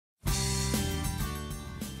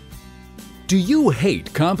Do you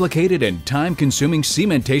hate complicated and time-consuming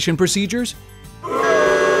cementation procedures?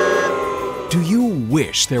 Do you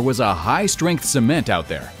wish there was a high-strength cement out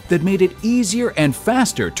there that made it easier and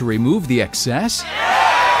faster to remove the excess?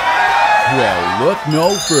 Well, look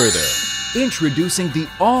no further. Introducing the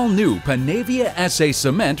all-new Panavia SA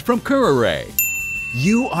Cement from Kuraray.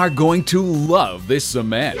 You are going to love this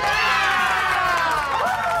cement.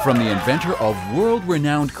 From the inventor of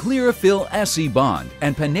world-renowned Clearafill SE Bond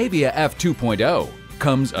and Panavia F 2.0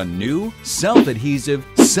 comes a new, self-adhesive,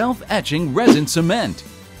 self-etching resin cement.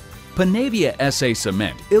 Panavia SA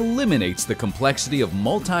Cement eliminates the complexity of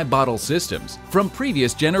multi-bottle systems from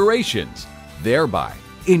previous generations, thereby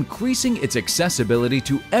increasing its accessibility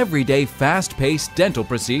to everyday fast-paced dental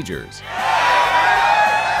procedures.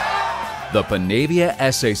 The Panavia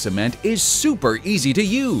SA Cement is super easy to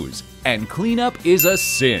use, and cleanup is a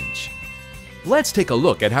cinch. Let's take a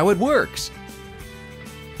look at how it works.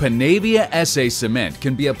 Panavia SA Cement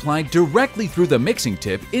can be applied directly through the mixing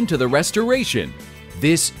tip into the restoration.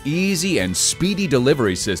 This easy and speedy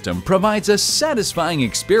delivery system provides a satisfying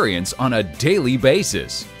experience on a daily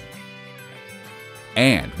basis.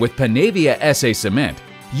 And with Panavia SA Cement,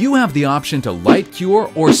 you have the option to light cure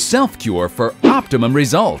or self-cure for optimum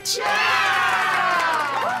results.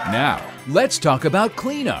 Now, let's talk about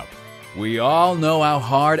cleanup. We all know how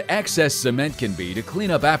hard excess cement can be to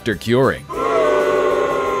clean up after curing.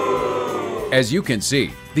 As you can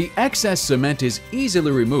see, the excess cement is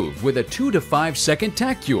easily removed with a 2 to 5 second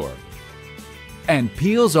tack cure and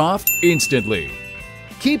peels off instantly,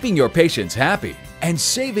 keeping your patients happy and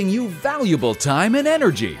saving you valuable time and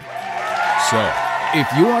energy. So,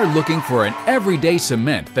 if you are looking for an everyday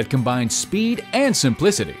cement that combines speed and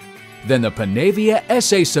simplicity, then the Panavia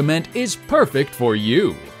SA Cement is perfect for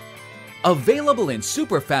you. Available in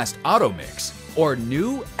super-fast auto mix or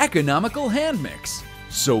new economical hand mix.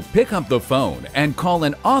 So pick up the phone and call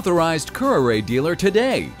an authorized Kuraray dealer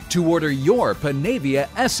today to order your Panavia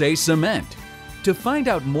SA Cement. To find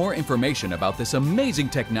out more information about this amazing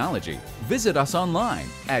technology, visit us online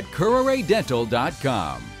at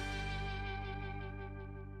kuraraydental.com.